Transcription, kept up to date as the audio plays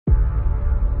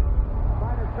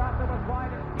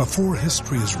Before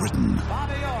history is written,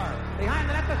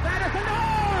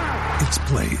 it's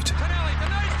played.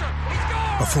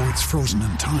 Before it's frozen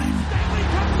in time,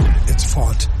 it's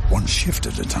fought one shift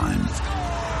at a time.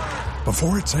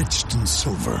 Before it's etched in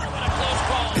silver,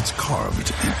 it's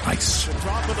carved in ice.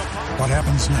 What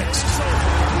happens next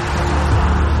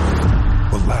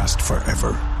will last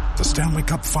forever. The Stanley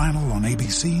Cup Final on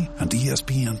ABC and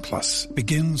ESPN Plus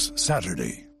begins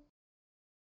Saturday.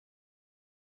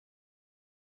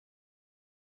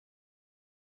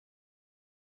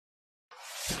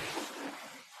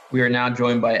 We are now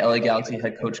joined by LA Galaxy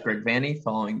head coach Greg Vanney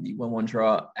following the 1-1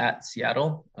 draw at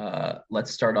Seattle.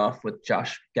 Let's start off with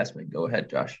Josh Guessman. Go ahead,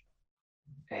 Josh.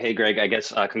 Hey, Greg, I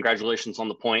guess congratulations on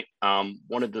the point.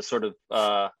 Wanted to sort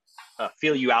of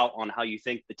feel you out on how you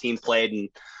think the team played and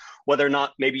whether or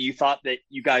not maybe you thought that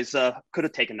you guys could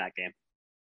have taken that game.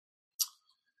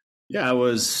 Yeah, I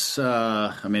was,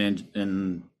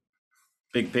 in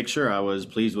big picture, I was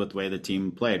pleased with the way the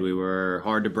team played. We were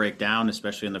hard to break down,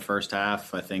 especially in the first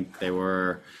half. I think they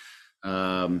were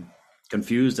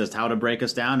confused as to how to break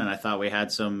us down, and I thought we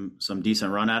had some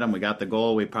decent run at them. We got the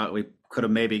goal. We probably could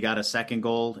have maybe got a second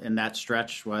goal in that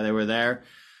stretch while they were there.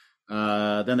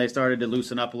 Then they started to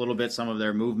loosen up a little bit, some of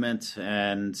their movement,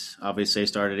 and obviously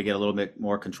started to get a little bit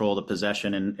more control of the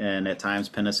possession and at times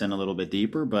pin us in a little bit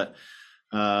deeper. But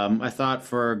I thought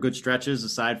for good stretches,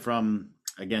 aside from,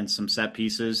 again, some set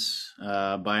pieces,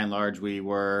 by and large, we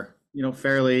were,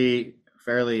 fairly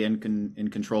in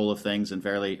control of things and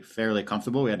fairly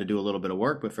comfortable. We had to do a little bit of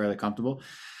work, but fairly comfortable.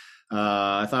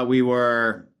 I thought we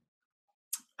were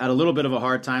had a little bit of a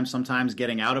hard time sometimes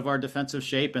getting out of our defensive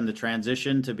shape and the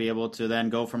transition to be able to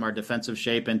then go from our defensive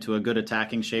shape into a good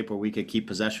attacking shape where we could keep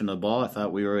possession of the ball. I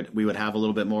thought we would have a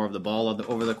little bit more of the ball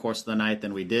over the course of the night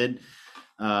than we did.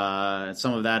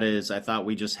 Some of that is I thought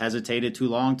we just hesitated too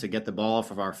long to get the ball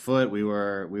off of our foot. We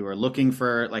were looking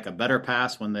for like a better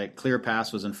pass when the clear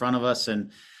pass was in front of us. And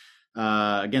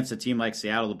against a team like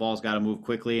Seattle, the ball's got to move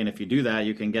quickly. And if you do that,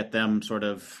 you can get them sort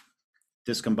of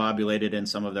discombobulated in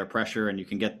some of their pressure, and you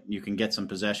can get some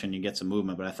possession, you get some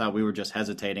movement. But I thought we were just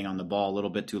hesitating on the ball a little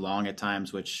bit too long at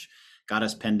times, which got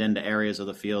us pinned into areas of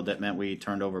the field that meant we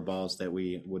turned over balls that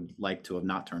we would like to have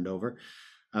not turned over.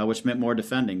 Which meant more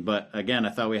defending. But again,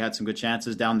 I thought we had some good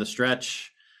chances down the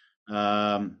stretch.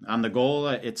 On the goal,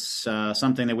 it's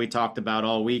something that we talked about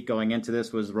all week going into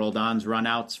this was Roldan's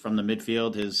runouts from the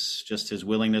midfield, his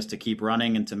willingness to keep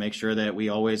running and to make sure that we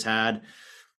always had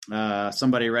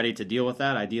somebody ready to deal with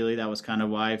that. Ideally, that was kind of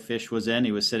why Fish was in.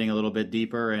 He was sitting a little bit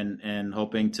deeper and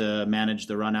hoping to manage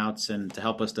the runouts and to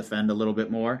help us defend a little bit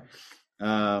more.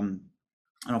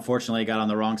 And unfortunately, got on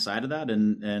the wrong side of that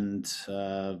and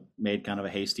made kind of a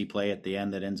hasty play at the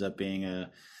end that ends up being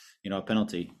a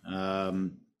penalty.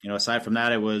 Aside from that,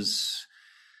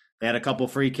 they had a couple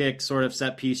free kick sort of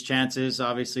set piece chances,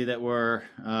 obviously that were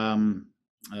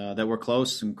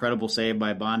close. Incredible save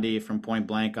by Bondi from point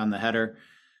blank on the header.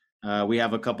 We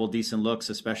have a couple decent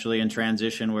looks, especially in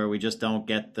transition, where we just don't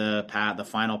get the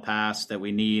final pass that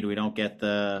we need. We don't get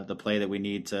the play that we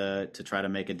need to try to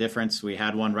make a difference. We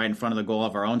had one right in front of the goal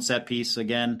of our own set piece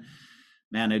again.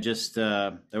 Man, it just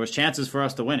there was chances for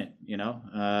us to win it.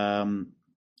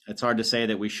 It's hard to say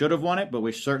that we should have won it, but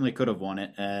we certainly could have won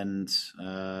it, and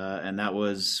that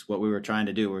was what we were trying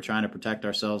to do. We were trying to protect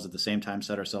ourselves at the same time,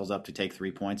 set ourselves up to take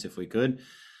 3 points if we could.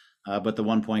 But the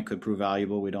 1 point could prove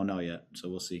valuable. We don't know yet, so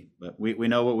we'll see. But we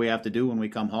know what we have to do when we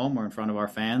come home. We're in front of our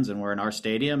fans, and we're in our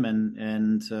stadium,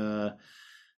 and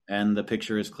the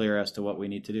picture is clear as to what we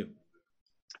need to do.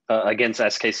 Against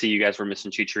SKC, you guys were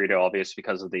missing Chicharito, obviously,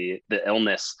 because of the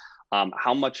illness.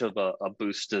 How much of a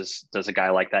boost does a guy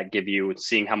like that give you,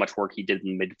 seeing how much work he did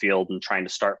in midfield and trying to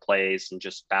start plays and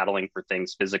just battling for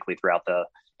things physically throughout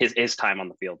his time on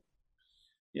the field?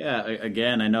 Yeah,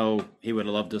 again, I know he would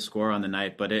have loved to score on the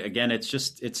night, but he's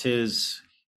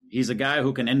a guy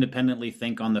who can independently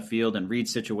think on the field and read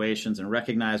situations and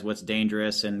recognize what's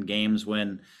dangerous in games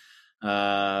when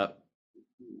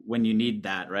you need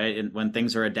that, right? And when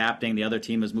things are adapting, the other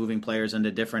team is moving players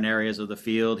into different areas of the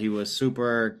field. He was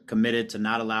super committed to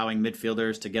not allowing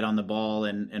midfielders to get on the ball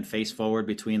and face forward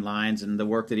between lines. And the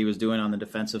work that he was doing on the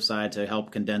defensive side to help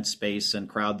condense space and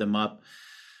crowd them up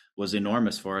was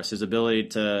enormous for us. His ability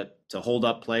to hold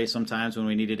up play sometimes when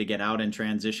we needed to get out in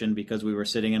transition because we were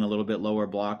sitting in a little bit lower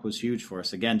block was huge for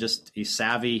us. Again, just he's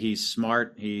savvy, he's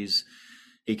smart, he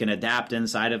can adapt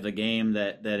inside of the game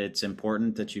that it's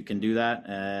important that you can do that.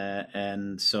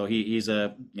 And so he's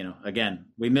again,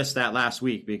 we missed that last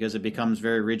week because it becomes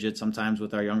very rigid sometimes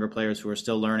with our younger players who are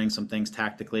still learning some things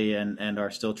tactically and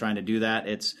are still trying to do that.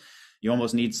 you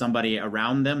almost need somebody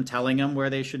around them telling them where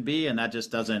they should be, and that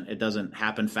just doesn't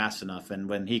happen fast enough. And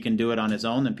when he can do it on his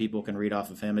own, then people can read off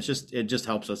of him. It just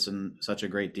helps us in such a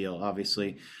great deal.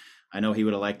 Obviously, I know he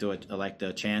would have liked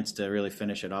a chance to really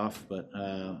finish it off, but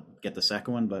get the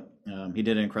second one. But he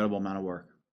did an incredible amount of work.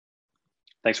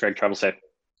 Thanks, Greg. Travel safe.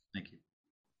 Thank you.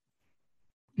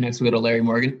 Next, we go to Larry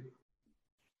Morgan.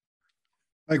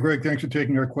 Hi, Greg. Thanks for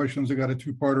taking our questions. I got a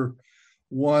two-parter.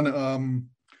 One,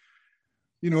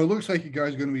 it looks like you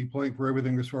guys are going to be playing for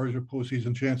everything as far as your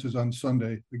postseason chances on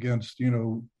Sunday against,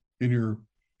 in your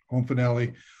home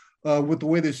finale. With the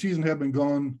way the season had been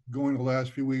going the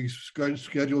last few weeks,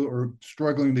 schedule or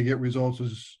struggling to get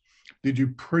results, did you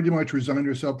pretty much resign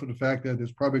yourself to the fact that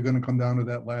it's probably going to come down to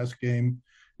that last game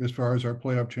as far as our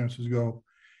playoff chances go?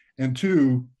 And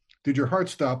two, did your heart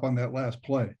stop on that last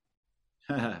play?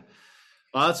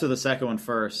 Well, let's do the second one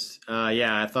first.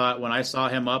 I thought when I saw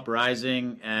him up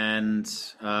rising and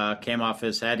came off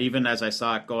his head, even as I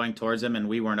saw it going towards him and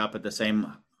we weren't up at the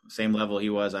same level he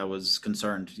was, I was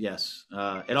concerned. Yes.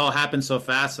 It all happened so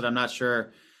fast that I'm not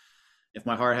sure if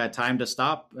my heart had time to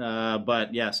stop.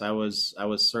 But yes, I was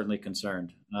certainly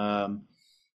concerned. When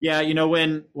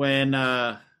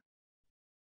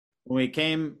we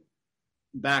came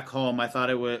back home, I thought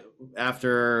it would,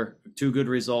 after two good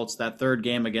results, that third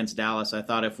game against Dallas, I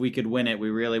thought if we could win it, we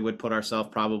really would put ourselves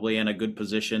probably in a good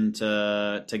position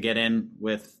to get in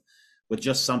with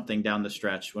just something down the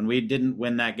stretch. When we didn't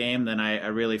win that game, then I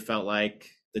really felt like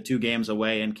the two games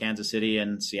away in Kansas City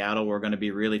and Seattle were going to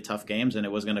be really tough games, and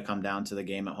it was going to come down to the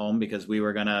game at home because we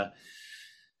were going to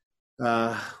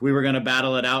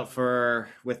battle it out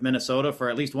with Minnesota for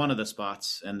at least one of the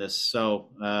spots in this. So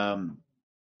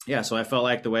I felt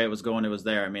like the way it was going, it was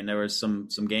there. I mean, there was some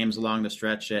games along the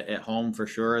stretch at home for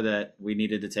sure that we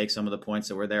needed to take some of the points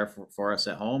that were there for us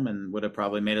at home and would have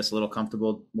probably made us a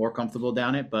little more comfortable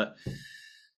down it. But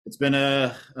it's been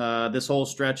this whole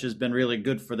stretch has been really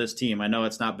good for this team. I know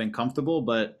it's not been comfortable,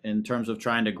 but in terms of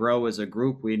trying to grow as a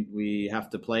group, we have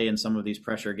to play in some of these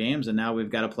pressure games. And now we've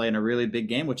got to play in a really big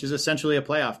game, which is essentially a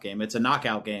playoff game. It's a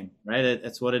knockout game, right?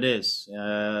 It's what it is.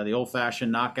 The old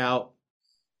fashioned knockout.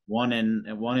 One and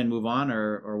move on,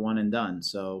 or one and done.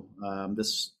 So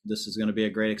this is going to be a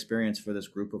great experience for this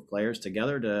group of players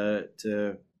together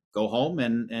to go home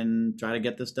and try to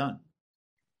get this done.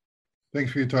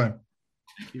 Thanks for your time.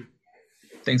 Thank you.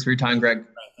 Thanks for your time, Greg.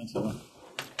 Thanks a lot.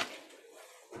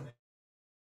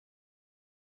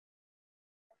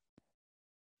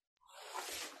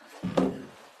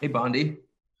 Hey, Bondi.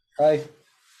 Hi.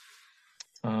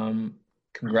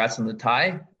 Congrats on the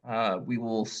tie. We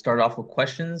will start off with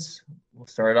questions. We'll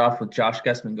start off with Josh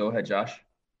Guessman. Go ahead, Josh.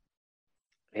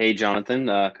 Hey, Jonathan.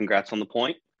 Congrats on the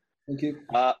point. Thank you.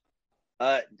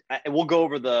 We'll go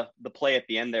over the play at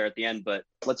the end, but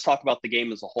let's talk about the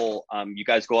game as a whole. You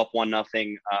guys go up 1-0.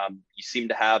 You seem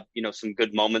to have, some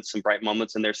good moments, some bright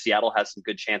moments in there. Seattle has some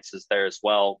good chances there as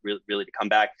well, really to come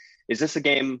back. Is this a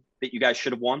game that you guys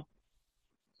should have won?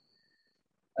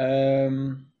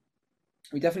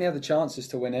 We definitely had the chances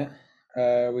to win it.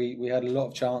 We had a lot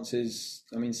of chances.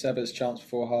 I mean, Seba's chance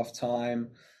before half time,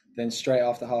 then straight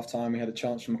after half time, we had a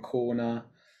chance from a corner.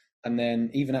 And then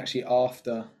even actually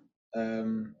after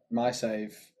my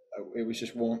save, it was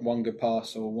just one good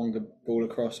pass or one good ball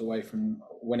across away from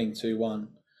winning 2-1.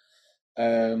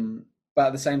 But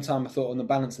at the same time, I thought on the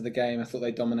balance of the game, I thought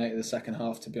they dominated the second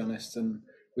half, to be honest. And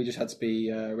we just had to be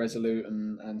resolute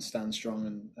and stand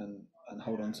strong and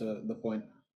hold on to the point.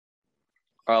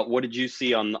 What did you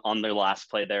see on their last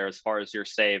play there as far as your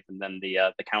save and then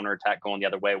the counterattack going the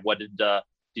other way? What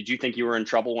did you think you were in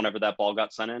trouble whenever that ball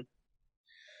got sent in?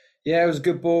 Yeah, it was a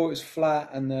good ball. It was flat,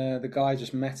 and the guy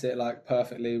just met it like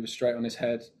perfectly. It was straight on his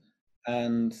head,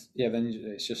 and yeah, then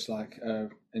it's just like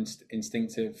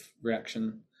instinctive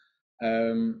reaction,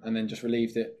 and then just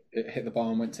relieved it. It hit the bar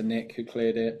and went to Nick, who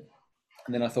cleared it,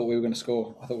 and then I thought we were going to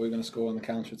score. I thought we were going to score on the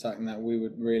counter attack, and that we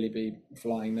would really be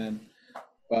flying then.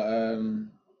 But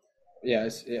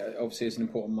obviously it's an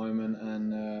important moment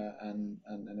and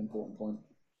an important point.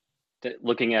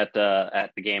 Looking at the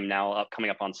game now,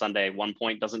 coming up on Sunday, 1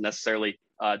 point doesn't necessarily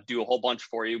do a whole bunch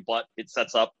for you, but it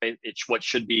sets up it's what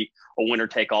should be a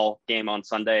winner-take-all game on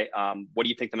Sunday. What do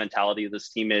you think the mentality of this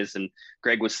team is? And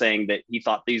Greg was saying that he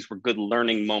thought these were good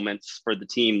learning moments for the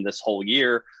team this whole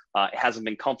year. It hasn't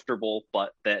been comfortable,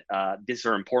 but that these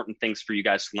are important things for you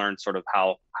guys to learn sort of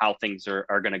how things are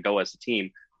going to go as a team.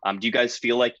 Do you guys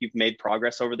feel like you've made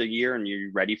progress over the year and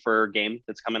you're ready for a game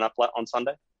that's coming up on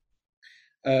Sunday?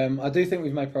 I do think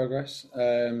we've made progress,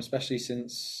 especially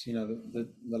since, the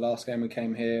last game we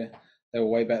came here, they were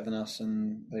way better than us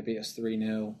and they beat us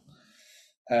 3-0.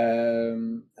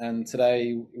 And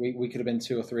today we could have been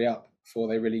 2 or 3 up before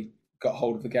they really got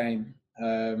hold of the game.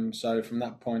 So from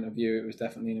that point of view, it was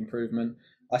definitely an improvement.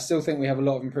 I still think we have a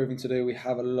lot of improving to do. We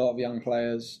have a lot of young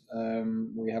players.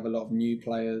 We have a lot of new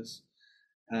players.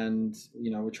 And,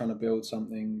 we're trying to build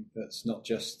something that's not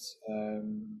just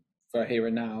for here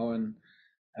and now. And,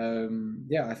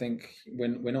 I think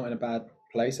we're not in a bad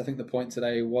place. I think the point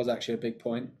today was actually a big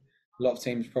point. A lot of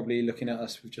teams probably looking at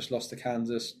us. We've just lost to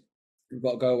Kansas. We've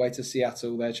got to go away to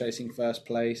Seattle. They're chasing first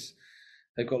place.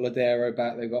 They've got Ladero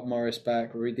back. They've got Morris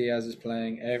back. Rui Diaz is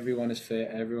playing. Everyone is fit.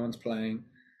 Everyone's playing.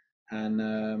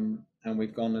 And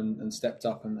we've gone and stepped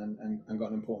up and got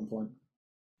an important point.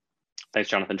 Thanks,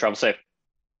 Jonathan. Travel safe.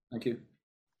 Thank you.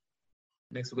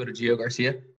 Next, we'll go to Gio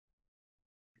Garcia.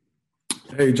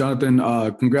 Hey, Jonathan.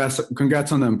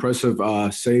 Congrats on the impressive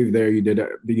save there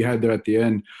you had there at the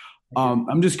end.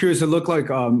 I'm just curious. It looked like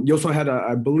you also had,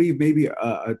 I believe, maybe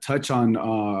a touch on,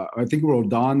 I think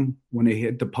Rodon when they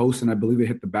hit the post, and I believe they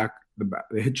hit the back.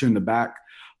 They hit you in the back.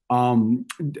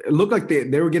 It looked like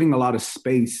they were getting a lot of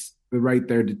space right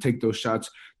there to take those shots.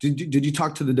 Did you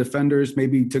talk to the defenders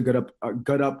maybe to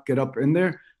get up in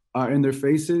there in their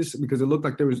faces, because it looked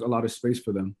like there was a lot of space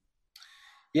for them?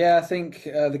 Yeah, I think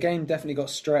the game definitely got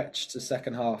stretched to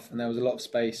second half, and there was a lot of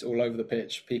space all over the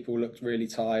pitch. People looked really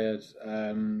tired.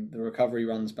 The recovery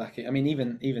runs back. I mean,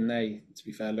 even they, to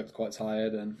be fair, looked quite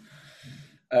tired. And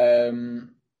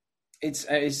it's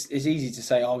easy to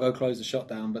say, "I'll go close the shot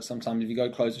down," but sometimes if you go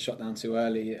close the shot down too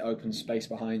early, it opens space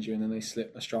behind you, and then they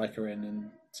slip a striker in,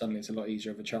 and suddenly it's a lot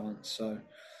easier of a chance. So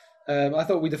I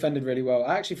thought we defended really well.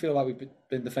 I actually feel like we've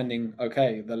been defending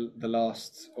okay the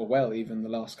last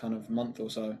kind of month or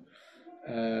so.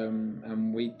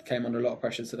 And we came under a lot of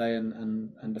pressure today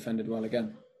and defended well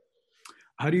again.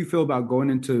 How do you feel about going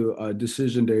into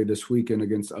decision day this weekend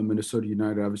against Minnesota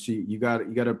United? Obviously, you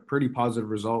got a pretty positive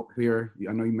result here.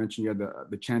 I know you mentioned you had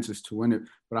the chances to win it,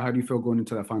 but how do you feel going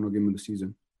into that final game of the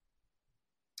season?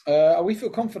 We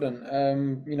feel confident.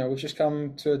 We've just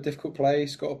come to a difficult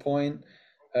place, got a point.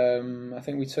 I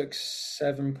think we took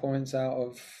 7 points out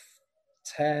of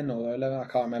 10 or 11, I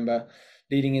can't remember,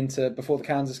 leading into before the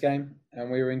Kansas game, and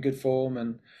we were in good form,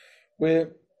 and we're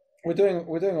doing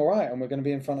all right, and we're going to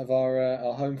be in front of our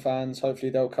home fans. Hopefully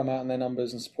they'll come out in their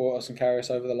numbers and support us and carry us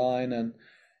over the line, and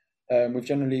we've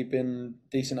generally been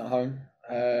decent at home.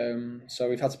 So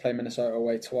we've had to play Minnesota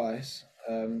away twice,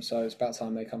 so it's about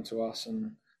time they come to us,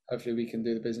 and hopefully we can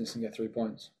do the business and get 3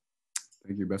 points.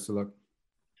 Thank you. Best of luck.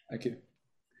 Thank you.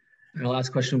 And our last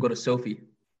question will go to Sophie.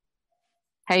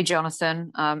 Hey,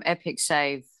 Jonathan. Epic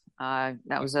save.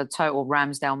 That was a total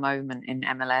Ramsdale moment in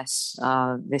MLS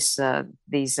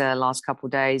these last couple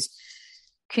of days.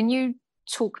 Can you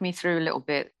talk me through a little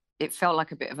bit? It felt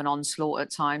like a bit of an onslaught at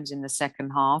times in the second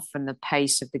half, and the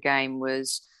pace of the game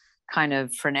was kind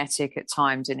of frenetic at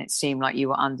times, and it seemed like you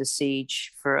were under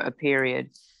siege for a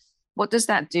period. What does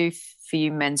that do for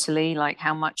you mentally? Like,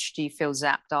 how much do you feel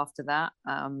zapped after that?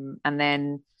 And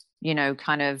then,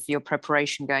 kind of your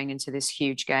preparation going into this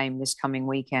huge game this coming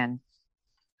weekend.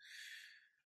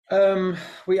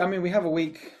 We have a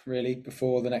week really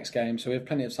before the next game, so we have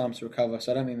plenty of time to recover.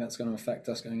 So I don't think that's going to affect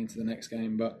us going into the next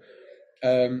game. But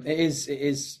it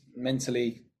is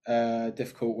mentally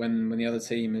difficult when the other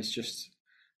team is just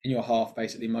in your half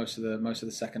basically most of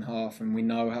the second half, and we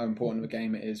know how important of a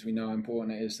game it is. We know how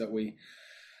important it is that we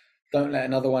don't let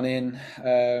another one in.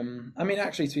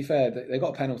 Actually, to be fair, they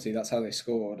got a penalty. That's how they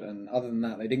scored. And other than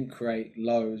that, they didn't create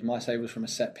loads. My save was from a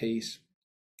set piece.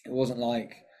 It wasn't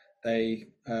like they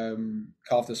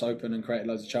carved us open and created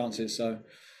loads of chances. So,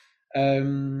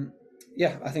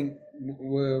 I think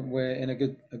we're in a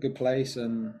good place,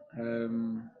 and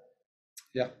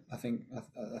I think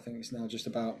it's now just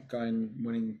about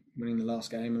winning the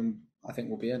last game, and I think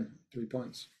we'll be in 3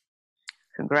 points.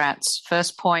 Congrats.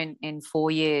 First point in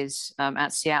 4 years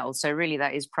at Seattle. So really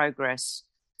that is progress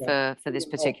for this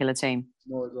particular team.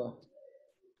 More as well.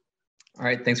 All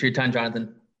right. Thanks for your time,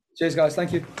 Jonathan. Cheers, guys.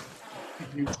 Thank you.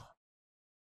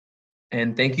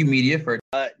 And thank you, media, for...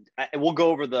 We'll go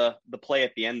over the play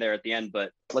at the end,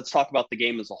 but let's talk about the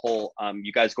game as a whole.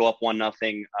 You guys go up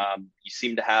 1-0. You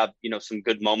seem to have, some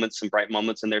good moments, some bright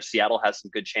moments in there. Seattle has some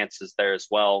good chances there as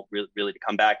well, really to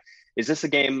come back. Is this a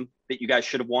game that you guys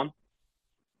should have won?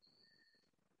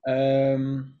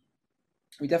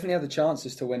 We definitely had the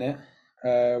chances to win it.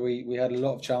 We had a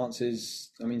lot of chances.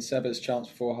 I mean, Seba's chance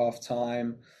before half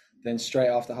time, then straight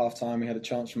after half time, we had a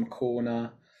chance from a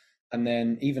corner. And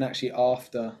then even actually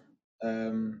after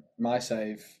my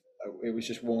save, it was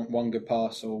just one good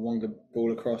pass or one good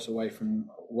ball across away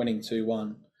from winning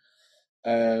 2-1.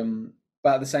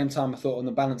 But at the same time, I thought on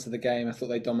the balance of the game, I thought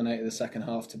they dominated the second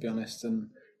half, to be honest. And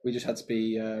we just had to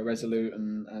be resolute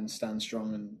and stand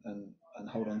strong and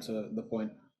hold on to the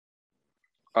point.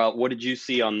 What did you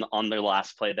see on their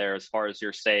last play there, as far as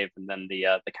your save and then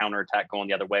the counterattack going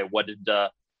the other way? What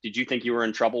did you think you were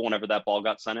in trouble whenever that ball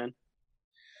got sent in?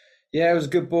 Yeah, it was a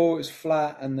good ball. It was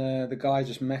flat, and the guy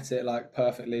just met it like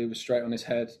perfectly. It was straight on his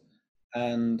head,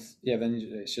 and yeah, then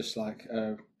it's just like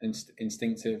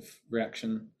instinctive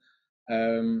reaction,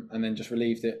 and then just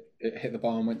relieved it. It hit the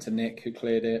bar and went to Nick, who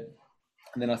cleared it,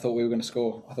 and then I thought we were going to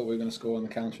score. I thought we were going to score on the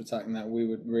counter attack, and that we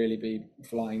would really be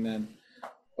flying then.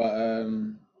 But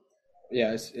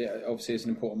obviously it's an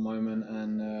important moment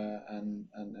and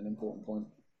an important point.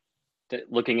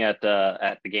 Looking at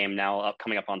the game now,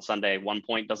 coming up on Sunday, 1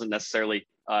 point doesn't necessarily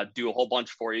do a whole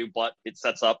bunch for you, but it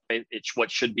sets up it's what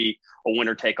should be a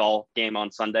winner-take-all game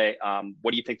on Sunday.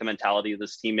 What do you think the mentality of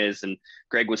this team is? And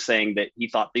Greg was saying that he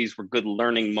thought these were good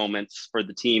learning moments for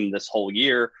the team this whole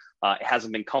year. It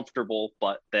hasn't been comfortable,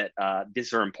 but that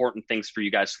these are important things for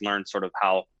you guys to learn, sort of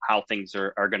how things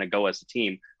are going to go as a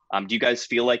team. Do you guys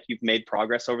feel like you've made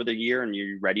progress over the year and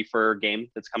you're ready for a game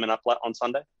that's coming up on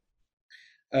Sunday?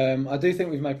 I do think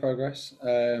we've made progress,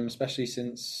 especially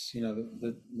since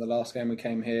the last game we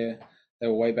came here, they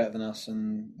were way better than us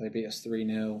and they beat us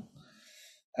 3-0.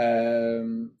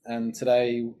 And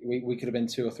today we could have been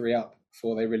 2 or 3 up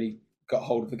before they really got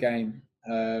hold of the game.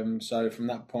 So from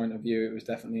that point of view, it was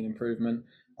definitely an improvement.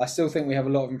 I still think we have a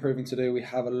lot of improving to do. We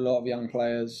have a lot of young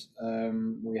players.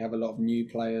 We have a lot of new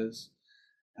players.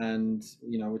 And,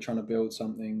 we're trying to build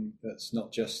something that's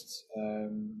not just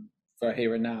for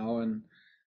here and now. And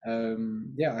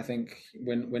I think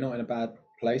we're not in a bad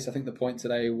place. I think the point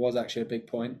today was actually a big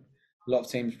point. A lot of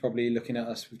teams probably looking at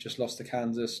us. We've just lost to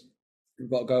Kansas.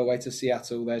 We've got to go away to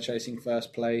Seattle. They're chasing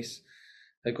first place.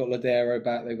 They've got Ladero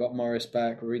back. They've got Morris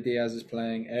back. Rui Diaz is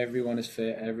playing. Everyone is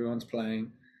fit. Everyone's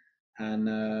playing.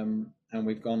 And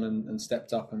we've gone and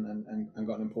stepped up and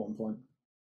got an important point.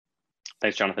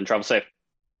 Thanks, Jonathan. Travel safe.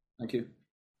 Thank you.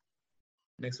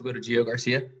 Next, we'll go to Gio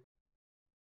Garcia.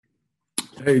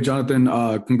 Hey, Jonathan.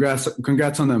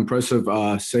 Congrats on the impressive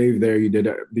save there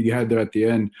you had there at the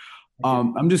end.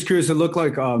 I'm just curious. It looked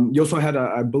like you also had,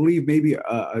 I believe, maybe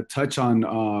a touch on,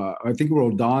 I think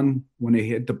Rodon when it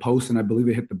hit the post, and I believe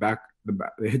it hit the back.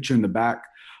 They hit you in the back.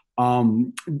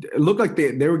 It looked like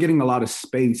they were getting a lot of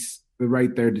space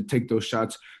right there to take those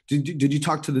shots. Did you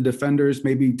talk to the defenders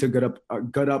maybe to get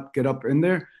up in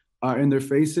there in their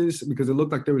faces, because it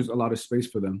looked like there was a lot of space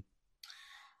for them?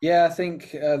 Yeah, I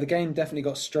think the game definitely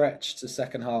got stretched the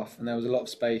second half, and there was a lot of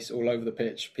space all over the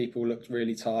pitch. People looked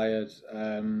really tired.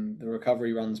 The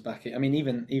recovery runs back. I mean,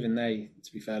 even they,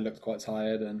 to be fair, looked quite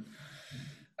tired. And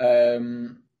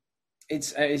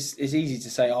it's easy to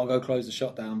say, "I'll go close the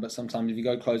shot down," but sometimes if you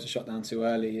go close the shot down too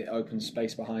early, it opens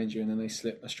space behind you, and then they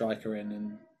slip a striker in,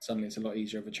 and suddenly it's a lot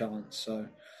easier of a chance. So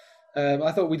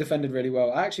I thought we defended really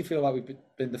well. I actually feel like we've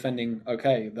been defending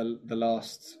okay the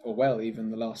last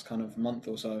kind of month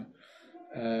or so.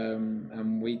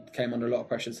 And we came under a lot of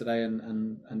pressure today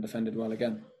and defended well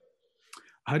again.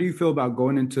 How do you feel about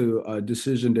going into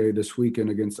decision day this weekend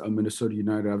against Minnesota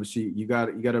United? Obviously, you got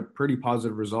a pretty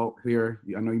positive result here.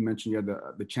 I know you mentioned you had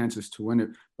the chances to win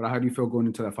it, but how do you feel going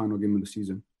into that final game of the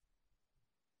season?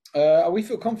 We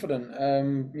feel confident.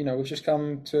 We've just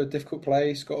come to a difficult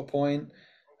place, got a point.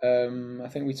 I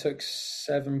think we took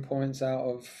 7 points out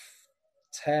of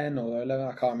 10 or 11,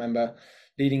 I can't remember,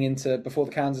 leading into before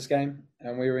the Kansas game,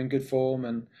 and we were in good form,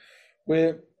 and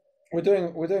we're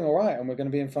doing all right, and we're going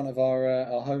to be in front of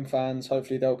our home fans.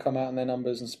 Hopefully they'll come out in their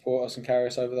numbers and support us and carry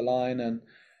us over the line,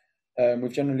 and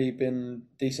we've generally been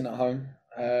decent at home.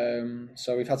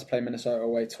 So we've had to play Minnesota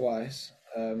away twice,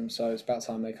 so it's about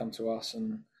time they come to us,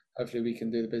 and hopefully we can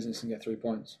do the business and get 3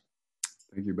 points.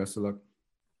 Thank you. Best of luck.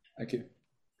 Thank you.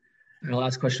 And the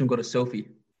last question will go to Sophie.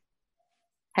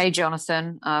 Hey,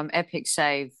 Jonathan. Epic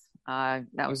save.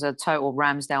 That was a total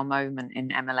Ramsdale moment in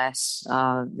MLS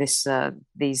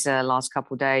these last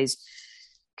couple of days.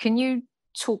 Can you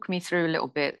talk me through a little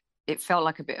bit? It felt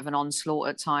like a bit of an onslaught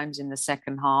at times in the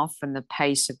second half, and the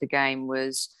pace of the game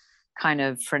was kind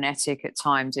of frenetic at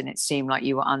times, and it seemed like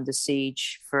you were under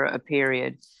siege for a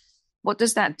period. What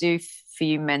does that do for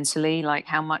you mentally? Like,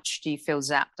 how much do you feel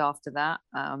zapped after that?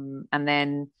 And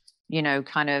then,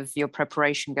 kind of your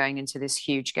preparation going into this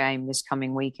huge game this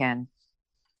coming weekend.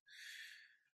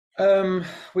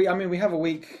 We have a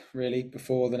week really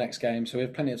before the next game, so we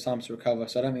have plenty of time to recover.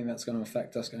 So I don't think that's going to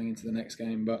affect us going into the next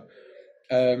game. But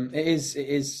it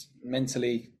is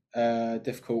mentally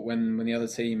difficult when the other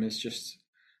team is just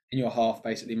in your half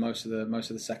basically most of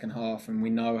the second half, and we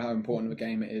know how important of a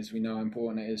game it is. We know how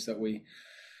important it is that we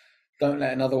don't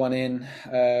let another one in.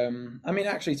 I mean,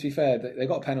 actually, to be fair, they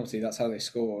got a penalty. That's how they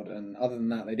scored. And other than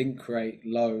that, they didn't create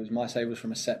loads. My save was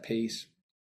from a set piece.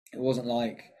 It wasn't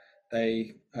like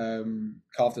they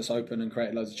carved us open and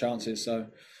created loads of chances. So,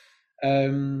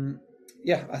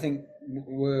 yeah, I think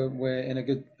we're in a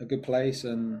good place,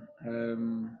 and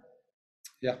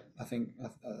yeah, I think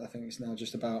it's now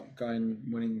just about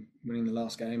winning the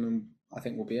last game, and I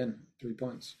think we'll be in 3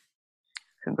 points.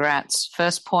 Congrats.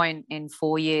 First point in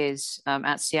 4 years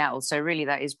at Seattle. So really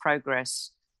that is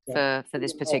progress for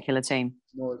this particular team.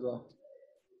 More as well.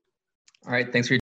 All right. Thanks for your